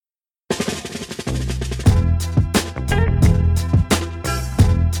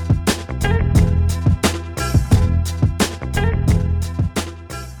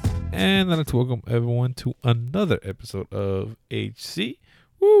And I'd like to welcome everyone to another episode of HC.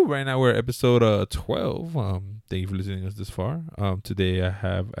 Woo! Right now we're at episode 12. Thank you for listening to us this far. Today I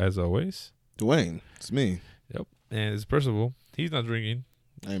have, as always, Dwayne. It's me. Yep. And it's Percival. He's not drinking.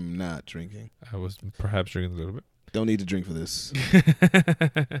 I'm not drinking. I was perhaps drinking a little bit. Don't need to drink for this.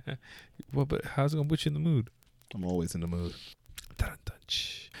 Well, but how's it going to put you in the mood? I'm always in the mood.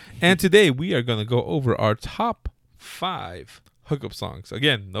 And today we are going to go over our top 5 hookup songs.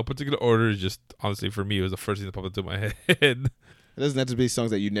 Again, no particular order. Just honestly, for me, it was the first thing that popped into my head. It doesn't have to be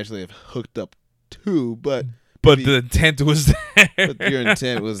songs that you naturally have hooked up to, but the intent was there. but your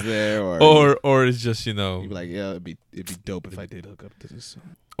intent was there, or it's just, you know, you'd be like, yeah, it'd be dope if I did hook up to this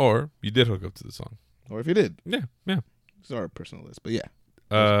song, or you did hook up to the song, or if you did. Yeah. It's our personal list, but yeah.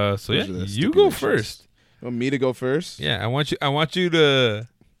 So yeah, you go first. You want me to go first? Yeah, I want you to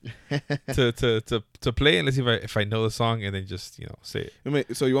to play, and let's see if I know the song, and then just, you know, say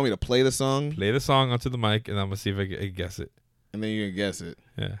it. So you want me to play the song? Play the song onto the mic, and I'm gonna see if I can guess it. And then you're gonna guess it.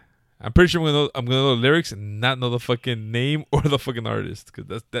 Yeah, I'm pretty sure I'm gonna know the lyrics and not know the fucking name or the fucking artist, because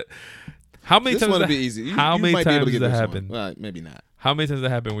that's that. How many this times? This one will be easy. How many times does that happen? Well, maybe not. How many times does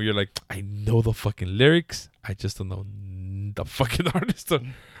that happen where you're like, I know the fucking lyrics, I just don't know the fucking artist?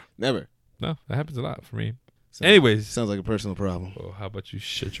 Never. No, that happens a lot for me. Anyways, sounds like a personal problem. Well, how about you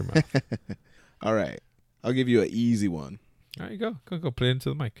shut your mouth? All right, I'll give you an easy one. All right, go play it into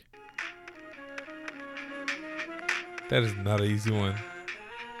the mic. That is not an easy one.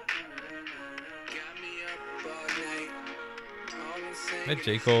 That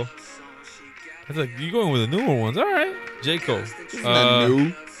J. Cole. That's like, you going with the newer ones. All right, J. Cole. It's not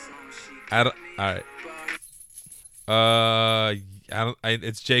new. All right.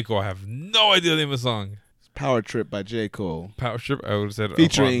 It's J. Cole. I have no idea the name of the song. Power Trip by J. Cole. Power Trip. I would have said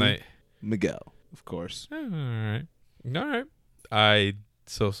featuring Up All Night. Miguel, of course. All right.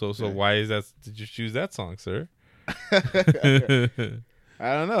 So why is that? Did you choose that song, sir? I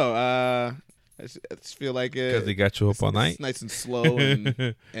don't know. I just feel like because they got you up all night. It's nice and slow,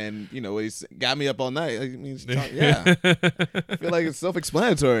 and you know, he's got me up all night. I mean, yeah. I feel like it's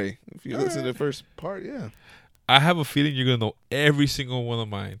self-explanatory if you listen to the first part. Yeah. I have a feeling you're gonna know every single one of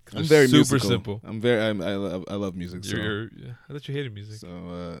mine. I'm very super musical. Simple. I love music. So. I thought you hated music.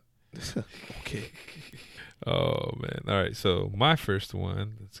 So okay. Oh man! All right. So my first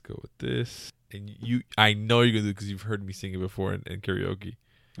one. Let's go with this. And I know you're gonna do it because you've heard me sing it before in karaoke.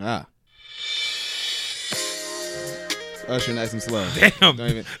 Usher, Nice and Slow. Damn,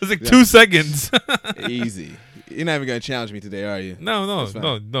 it's like 2 seconds. Easy. You're not even gonna challenge me today, are you?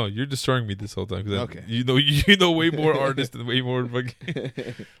 No. You're destroying me this whole time. Okay. You know way more artists and way more fucking.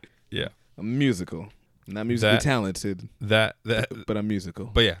 Yeah. I'm musical, not musically talented. But I'm musical.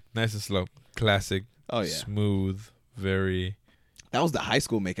 But yeah, Nice and Slow, classic. Oh yeah. Smooth, very. That was the high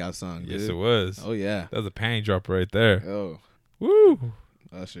school makeout song. Yes, dude. it was. Oh yeah. That was a panty dropper right there. Oh. Woo.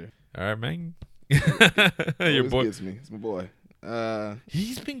 Usher. All right, man. Your boy gets me. It's my boy.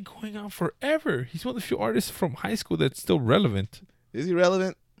 He's been going on forever. He's one of the few artists from high school that's still relevant. Is he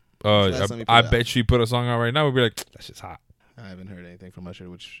relevant? I bet you put a song out right now, we'd be like, that's just hot. I haven't heard anything from Usher,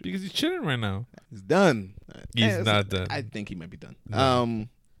 because he's chilling right now. He's done. He's not done. I think he might be done. No.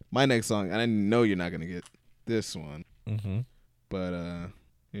 My next song, and I know you're not gonna get this one. Mm-hmm. But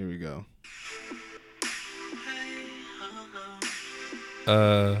here we go.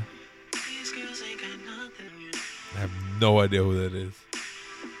 I have no idea who that is.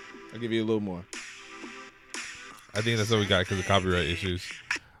 I'll give you a little more. I think that's what we got because of copyright issues.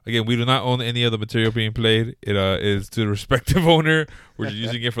 Again, we do not own any of the material being played. It is to the respective owner. We're just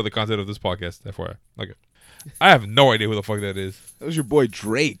using it for the content of this podcast. FYI. Okay. I have no idea who the fuck that is. That was your boy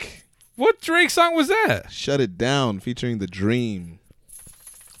Drake. What Drake song was that? Shut It Down, featuring The Dream.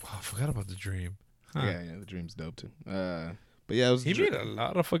 Oh, I forgot about The Dream. Huh. Yeah, The Dream's dope too. But yeah, he made a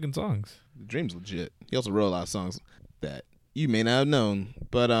lot of fucking songs. The Dream's legit. He also wrote a lot of songs that you may not have known,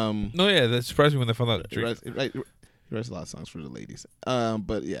 but no, yeah, that surprised me when they found out. He writes a lot of songs for the ladies.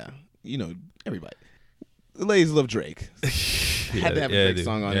 But yeah, you know, everybody. The ladies love Drake. Had to have a Drake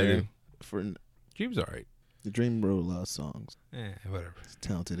song on there. For Dream's alright. The Dream wrote a lot of songs. Whatever. He's a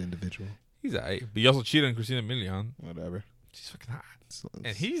talented individual. He's alright, but he also cheated on Christina Milian. Whatever. She's fucking hot.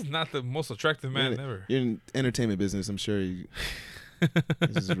 And he's not the most attractive man ever. You're in entertainment business, I'm sure.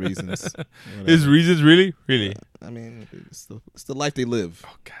 His reasons. Whatever. His reasons, really? I mean, it's the life they live.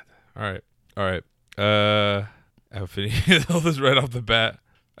 Oh God. All right. I have a feeling you know this right off the bat.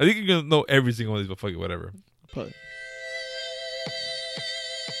 I think you're gonna know every single one of these, but fuck it, whatever. Put.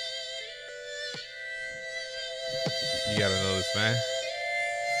 You gotta know this, man.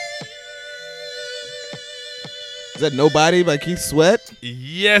 Is that Nobody by Keith Sweat?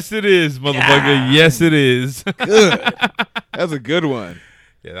 Yes. Yes, it is, motherfucker. Yes, it is. Good. That's a good one.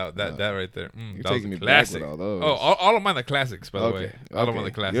 Yeah, that right there. You're that taking was me classic. back with all those. Oh, all of mine are classics, by the way. All of mine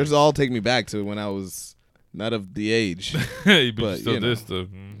are classics. Yours all take me back to when I was not of the age. but still this stuff.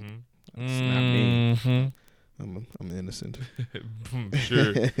 It's not me. I'm innocent.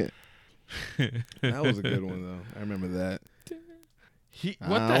 Sure. That was a good one though. I remember that.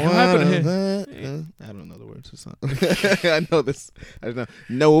 What the hell happened to him? I don't know the words to the song. I know this. I don't know.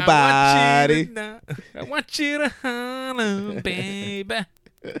 Nobody. I want you to holler, baby.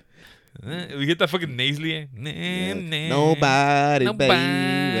 We get that fucking nasally. Nobody,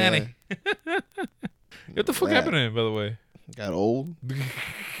 baby. What the fuck happened to him, by the way? Got old.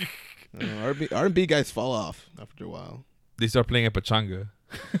 R&B guys fall off after a while. They start playing at pachanga.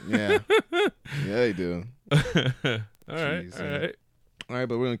 Yeah. Yeah, they do. All right. All right,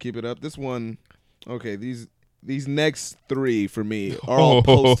 but we're gonna keep it up. This one, okay. These next three for me are all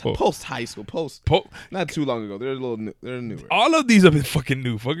post high school, not too long ago. They're a little new, they're newer. All of these have been fucking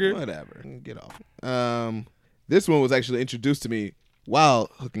new, fucker. Whatever, get off. This one was actually introduced to me while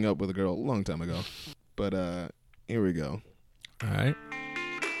hooking up with a girl a long time ago. But here we go. All right.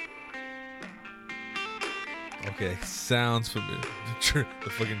 Okay, sounds familiar. The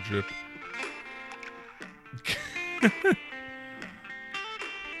fucking drip.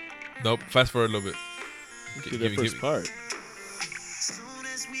 Nope. Fast forward a little bit. The first part.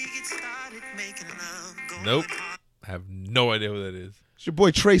 Nope. I have no idea who that is. It's your boy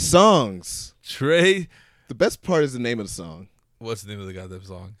Trey Songz. Trey. The best part is the name of the song. What's the name of the goddamn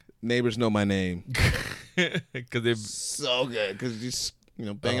song? Neighbors Know My Name. Because they're so good. Because just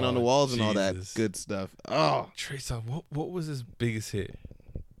banging on the walls and all that good stuff. Oh, Trey Songz. What was his biggest hit?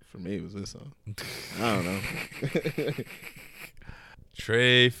 For me, it was this song. I don't know.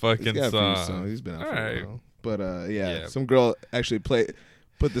 Trey fucking Songz. He's been out for right. a while. But yeah, some girl actually put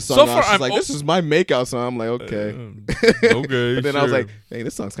the song So on. far, She's like, this is my makeout song. I'm like, okay. Okay. But then I was like, hey,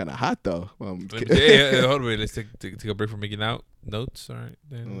 this song's kind of hot though. Yeah, hold on, let's take a break from making out notes. All right,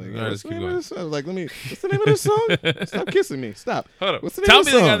 then. Like, all right, let's keep going. I was like, what's the name of this song? Stop kissing me. Stop. Hold up. What's the name of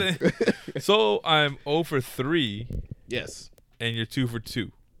the song? So I'm 0 for 3. Yes. And you're 2 for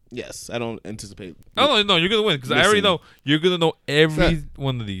 2. Yes, I don't anticipate. Oh no, you're gonna win because I already know you're gonna know every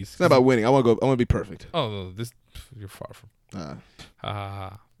one of these. It's not about winning. I want to be perfect. Oh no, you're far from.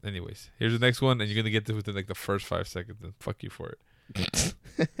 Anyways, here's the next one, and you're gonna get this within like the first 5 seconds. And fuck you for it.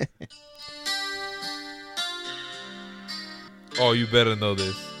 Oh, you better know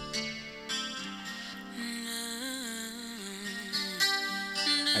this.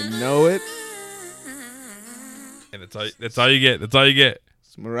 I know it, and that's all you get. That's all you get.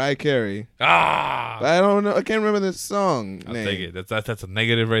 It's Mariah Carey. But I don't know. I can't remember the song I'll name. take it. That's a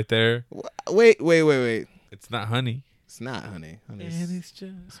negative right there. Wait. It's not Honey. It's not Honey. And it's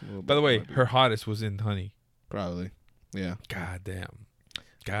just. By the way, her hottest was in Honey. Probably. Yeah. God damn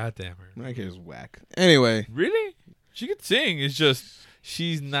her. Mariah Carey's whack. Anyway. Really? She could sing. It's just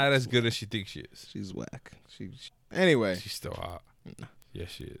she's not as good as she thinks she is. She's whack. Anyway. She's still hot. No.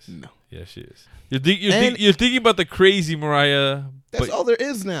 Yes, she is. No. Yes, she is. You're thinking about the crazy Mariah. That's all there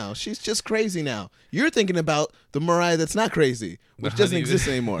is now. She's just crazy now. You're thinking about the Mariah that's not crazy, which doesn't exist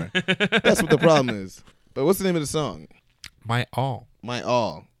anymore. That's what the problem is. But what's the name of the song? My All. My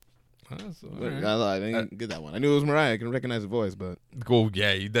All. Right. I didn't get that one. I knew it was Mariah. I can recognize the voice, but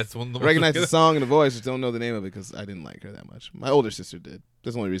that's one of the recognize the song and the voice. Just don't know the name of it because I didn't like her that much. My older sister did.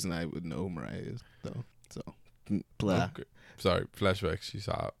 That's the only reason I would know who Mariah is, though. So, blah. Okay. Sorry, flashback. She's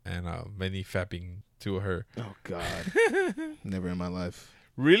hot and many fapping to her. Oh God, never in my life.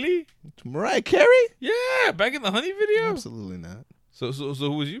 Really? Mariah Carey? Yeah, back in the Honey video. Absolutely not. So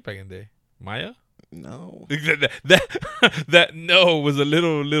who was you back in the day? Maya? No. that no was a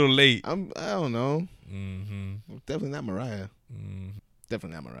little late. I don't know. Mm-hmm. Definitely not Mariah.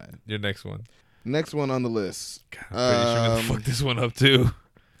 Definitely not Mariah. Your next one. Next one on the list. God, I'm pretty sure I'm gonna fuck this one up too.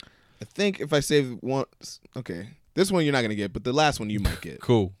 I think if I save one, okay. This one you're not gonna get, but the last one you might get.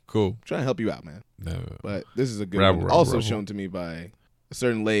 Cool. I'm trying to help you out, man. No. But this is a good one. Also shown to me by a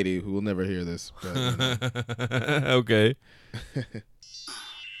certain lady who will never hear this. But, okay.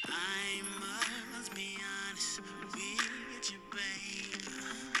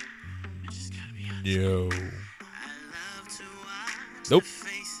 Yo. Nope.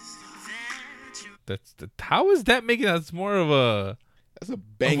 How is that making that? It's more of a. That's a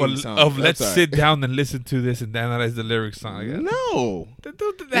banging song. Let's sit down and listen to this and analyze the lyrics. No.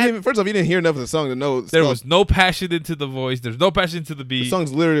 First off, you didn't hear enough of the song to know. There was no passion into the voice. There's no passion into the beat. The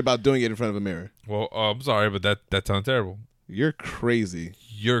song's literally about doing it in front of a mirror. Well, I'm sorry, but that sounds terrible. You're crazy.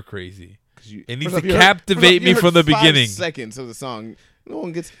 You're crazy. You, it needs to captivate me from the beginning. 5 seconds of the song. No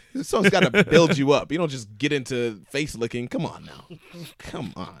one gets. The song's got to build you up. You don't just get into face licking. Come on now.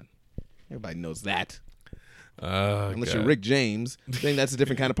 Come on. Everybody knows that. Unless you're Rick James, then that's a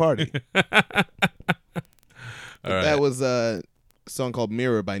different kind of party. That was a song called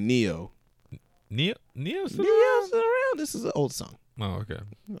 "Mirror" by Neo. Neo's still around. This is an old song. Oh, okay.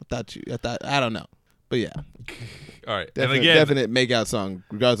 I don't know, but yeah. All right. Definite make out song,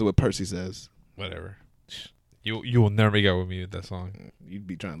 regardless of what Percy says. Whatever. You will never make out with me with that song. You'd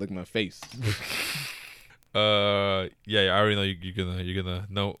be trying to lick my face. Yeah, I already know you're gonna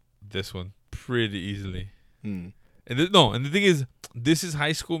know this one pretty easily. And the thing is, this is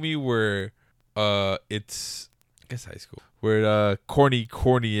high school me where it's I guess high school where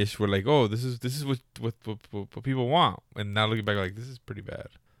corny-ish. We're like, oh, this is what people want, and now looking back, like this is pretty bad.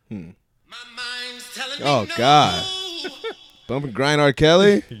 Oh God, Bump and Grind R.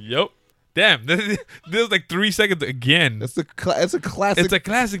 Kelly. Yep. Damn, this was like 3 seconds again. That's a classic. It's a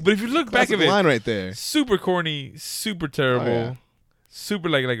classic, but if you look back at it, line right there, super corny, super terrible, super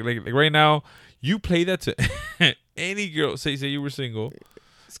like right now. You play that to any girl. Say you were single.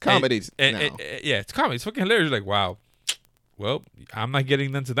 It's comedy. Yeah, it's comedy. It's fucking hilarious. You're like, wow. Well, I'm not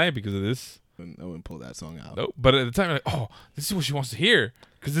getting none tonight because of this. I wouldn't pull that song out. Nope. But at the time, you're like, oh, this is what she wants to hear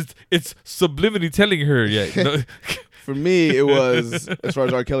because it's subliminally telling her. Yeah. No. For me, it was, as far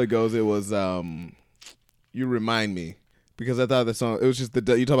as R. Kelly goes, it was "You Remind Me," because I thought the song, it was just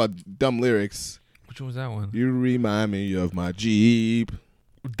you talk about dumb lyrics. Which one was that one? You remind me of my Jeep.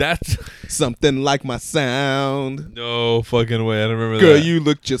 That's something like my sound. No fucking way. I don't remember Girl, that. you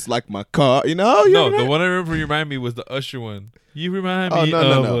look just like my car. You know? The one I remember you remind me was the Usher one. You remind me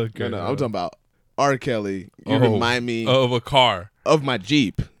no. I'm talking about R. Kelly. You remind me of a car. Of my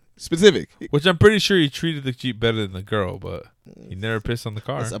Jeep. Specific. Which I'm pretty sure he treated the Jeep better than the girl, but he never pissed on the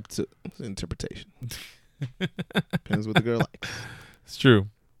car. That's up to interpretation. Depends what the girl likes. It's true.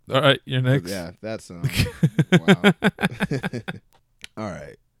 All right, you're next. Yeah, that's wow. All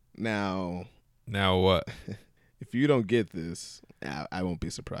right. Now what? If you don't get this, I won't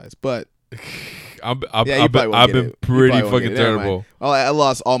be surprised. But I've been pretty fucking terrible. Well, I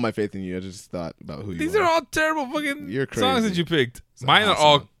lost all my faith in you. I just thought about who you These are. Are all terrible fucking songs that you picked. It's Mine awesome. are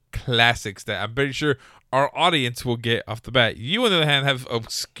all classics that I'm pretty sure our audience will get off the bat. You, on the other hand, have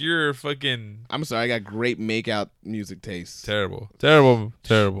obscure fucking... I'm sorry. I got great make-out music taste. Terrible.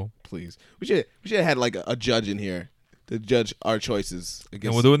 Please. We should have had like a judge in here to judge our choices. And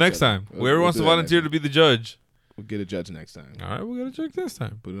we'll do it next time. Whoever wants to volunteer to be the judge. We'll get a judge next time. All right, we'll get a judge next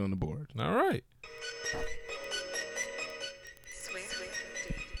time. Put it on the board. All right.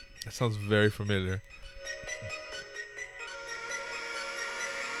 That sounds very familiar.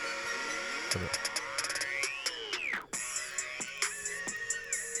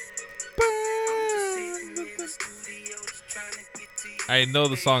 I know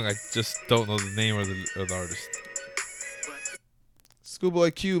the song, I just don't know the name of the artist.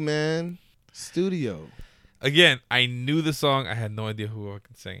 Schoolboy Q, man. Studio. Again, I knew the song. I had no idea who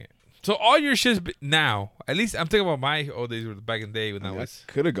can sing it. So all your shit's now. At least I'm thinking about my old days back in the day when I was.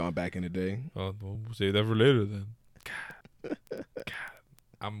 Could have gone back in the day. Oh, we'll save that for later then. God.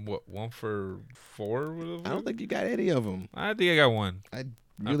 I'm 1 for 4. I don't think you got any of them. I think I got one. I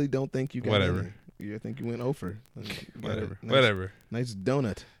really don't think you got whatever. Any. I think you went over. Whatever. Nice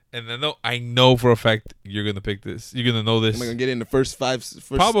donut. And then I know for a fact you're gonna pick this. You're gonna know this. Am I gonna get in the first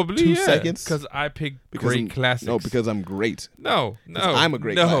probably 2 seconds? Because I picked great classics. No, because I'm great. No. I'm a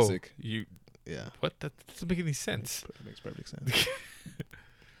great classic. Yeah. What? That doesn't make any sense. It makes perfect sense.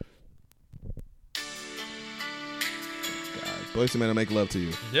 God, Boyz II Men will make love to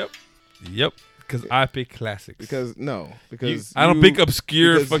you. Yep. Because I pick classics. Because I don't pick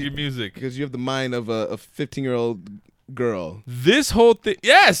obscure fucking music. Because you have the mind of a 15-year-old girl. This whole thing,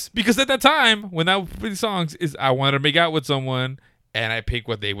 yes, because at that time when I would play songs, is I wanted to make out with someone, and I pick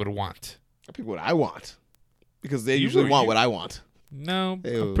what they would want. I pick what I want because they usually want what I want. No,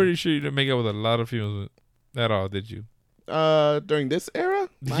 I'm pretty sure you didn't make out with a lot of females at all, did you? During this era?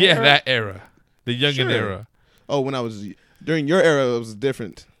 That era, the youngin' era. Oh, when I was during your era, it was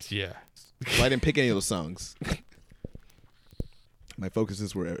different. Yeah, so I didn't pick any of those songs. My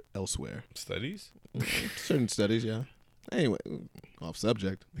focuses were elsewhere. Studies? Certain studies, yeah. Anyway, off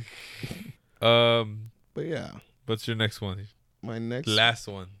subject. But yeah. What's your next one? My last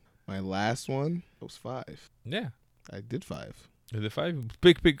one. My last one was 5. Yeah. I did 5. Is it 5?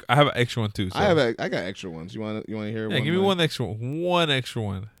 Pick. I have an extra one too. So. I got extra ones. You want to hear one? Yeah, give me one extra one. One extra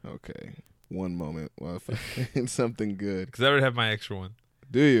one. Okay. One moment while I find something good. Because I already have my extra one.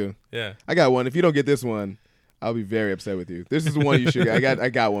 Do you? Yeah. I got one. If you don't get this one, I'll be very upset with you. This is the one you should get. I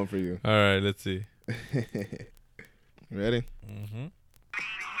got one for you. All right, let's see. Ready? Mm-hmm.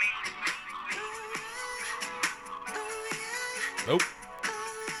 Nope.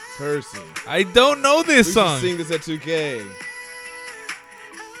 Percy. I don't know this We song. should sing this at 2K.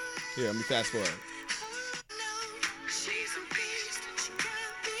 Here, let me fast forward.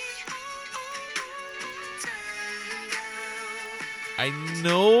 I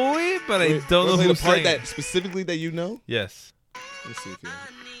know it, but I don't know Play who the part sang that it. specifically that you know. Yes. Let's see if you.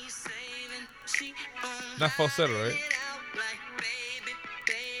 Not falsetto, right?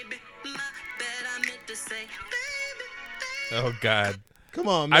 Oh, God. Come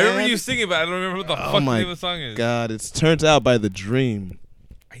on, man. I remember you singing, but I don't remember what the fuck the my name of the song is. God, it's Turned Out by The Dream.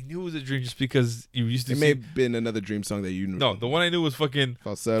 I knew it was a dream just because you used to It may sing. have been another Dream song that you knew. No, the one I knew was fucking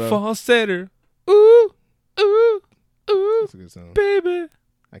Falsetto. falsetto. Ooh, ooh, ooh, That's a good song. baby.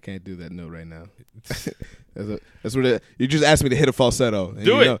 I can't do that note right now. That's what you just asked me to hit a falsetto. And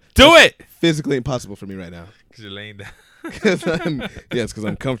Do you it. know, Do it. physically impossible for me right now. Because you're laying down. Yes, because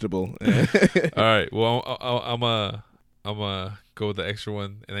I'm comfortable. All right. Well, I'm go with the extra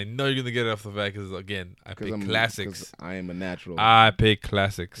one, and I know you're gonna get it off the bat because again, I pick classics. 'Cause I am a natural. I pick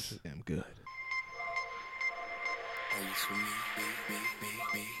classics. I'm good.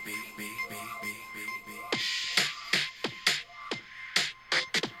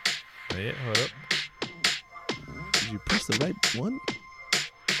 Yeah, hold up. Did you press the right one?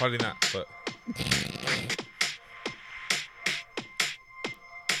 Probably not, but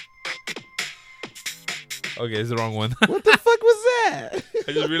okay, it's the wrong one. What the fuck was that?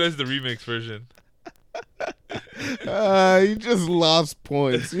 I just realized the remix version. You just lost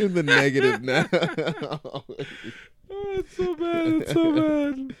points. You're in the negative now. Oh, it's so bad. It's so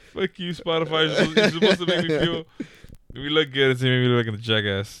bad. Fuck you, Spotify. You're supposed to make me feel. We look good. It's making me look like a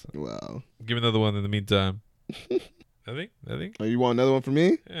jackass. Wow. Give me another one in the meantime. I think. Oh, you want another one from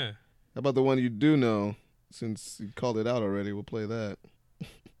me? Yeah. How about the one you do know? Since you called it out already, we'll play that.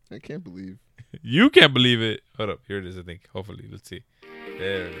 I can't believe. You can't believe it. Hold up. Here it is, I think. Hopefully. Let's see.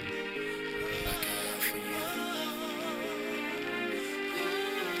 There it is.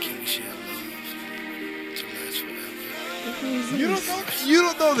 You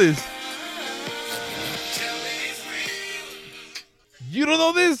don't know this. You don't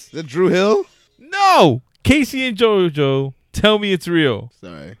know this? Is that Drew Hill? No. Casey and JoJo, Tell Me It's Real.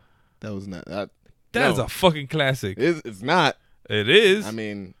 Sorry. That was not that. That is no. a fucking classic. It's not. It is. I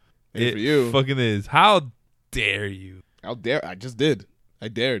mean, maybe it for you. fucking is. How dare you? How dare I just did. I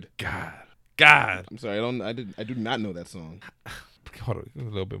dared. God. I'm sorry. I do not know that song. Hold up. A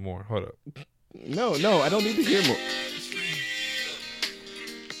little bit more. Hold up. No, I don't need to hear more.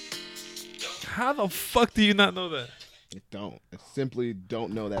 How the fuck do you not know that? I don't. I simply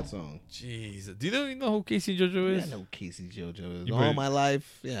don't know that song. Jeez. Do you know who Casey and JoJo is? I know Casey JoJo is. You All better- my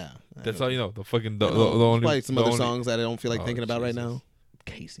life. Yeah. That's all you know. The fucking the I know. There's only probably some the other only- songs that I don't feel like Oh, thinking about right Jesus. now.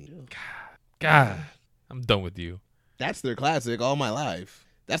 Casey. God, I'm done with you. That's their classic. All my life.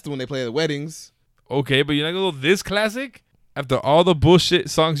 That's the one they play at the weddings. Okay, but you're not gonna go this classic after all the bullshit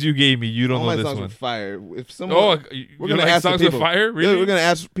songs you gave me. You don't All know my this songs one. are fire. If someone, Oh, we're you gonna like ask the songs with people. fire? Really? Yeah, we're gonna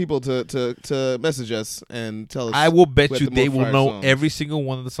ask people to message us and tell us. I will bet who had you the they more will fire know songs. every single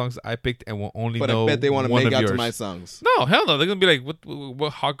one of the songs I picked and will only But know I bet they want to one make of out yours. to my songs. No, hell no. They're gonna be like,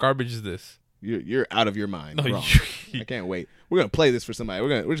 what hot garbage is this? You're out of your mind. No, Wrong. I can't wait. We're gonna play this for somebody.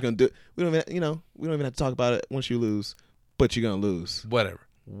 We're just gonna do. We don't even have to talk about it once you lose, but you're gonna lose. Whatever.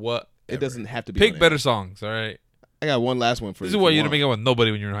 What? It doesn't have to be. Pick on better air. songs. All right. I got one last one for This you. is why if you didn't want. make out with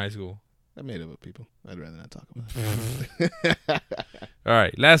nobody when you were in high school. I made it with people. I'd rather not talk about it. All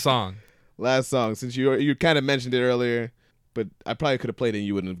right. Last song. Last song, since you kind of mentioned it earlier, but I probably could have played it and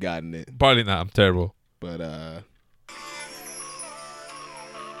you wouldn't have gotten it. Probably not. I'm terrible. But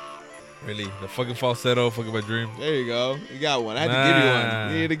Really? The fucking falsetto, fucking my dream. there you go. You got one. I had to give you Nah. one.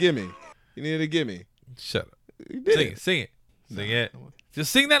 You needed to give me. You needed to give me. Shut up. You did Sing it. it. Sing it. Sing Nah, it. come on.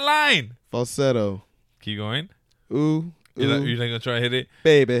 Just sing that line. Falsetto. Keep going. Ooh. You're not ooh, gonna try to hit it.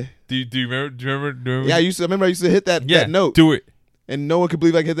 baby. Do you remember? Yeah, I remember I used to hit that note. Do it. And no one could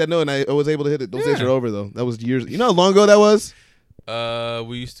believe I could hit that note, and I was able to hit it. Those days are over, though. That was years. You know how long ago that was?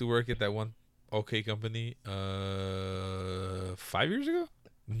 We used to work at that one OK company. 5 years ago?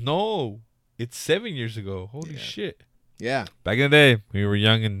 No, it's 7 years ago. Holy Yeah. shit! Yeah. Back in the day, we were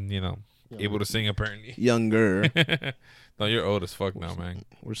young and able to sing. Apparently. Younger. No, you're old as fuck now, man.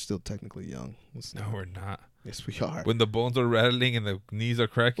 We're still technically young. No, we're not. Yes, we are. When the bones are rattling and the knees are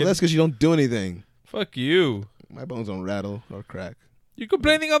cracking. Well, that's because you don't do anything. Fuck you. My bones don't rattle or crack. You're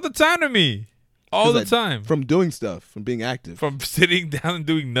complaining all the time to me. All the 'Cause time. From doing stuff, from being active. From sitting down and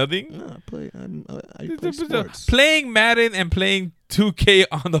doing nothing. No, I play sports. Playing Madden and playing 2K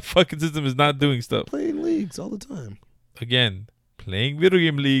on the fucking system is not doing stuff. Playing leagues all the time. Again, Playing video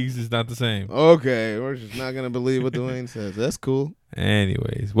game leagues is not the same. Okay, we're just not gonna believe what Dwayne says. That's cool.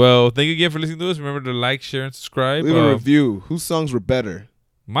 Anyways, well, thank you again for listening to us. Remember to like, share, and subscribe. Leave a review. Whose songs were better?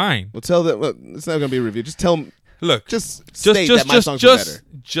 Mine. Well, tell them. Well, it's not gonna be a review. Just tell them. Look, just state that my songs were better.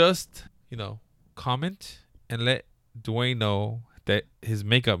 Just comment and let Dwayne know that his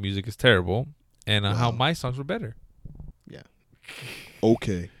makeup music is terrible and how my songs were better. Yeah.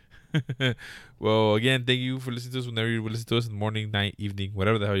 Okay. Well, again, thank you for listening to us whenever you listen to us in the morning, night, evening,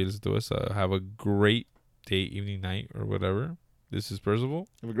 whatever the hell you listen to us. Have a great day, evening, night, or whatever. This is Percival.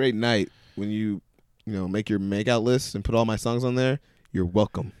 Have a great night. When you make your makeout list and put all my songs on there, you're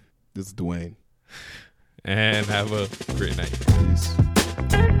welcome. This is Dwayne. And have a great night.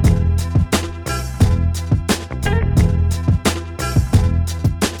 Peace.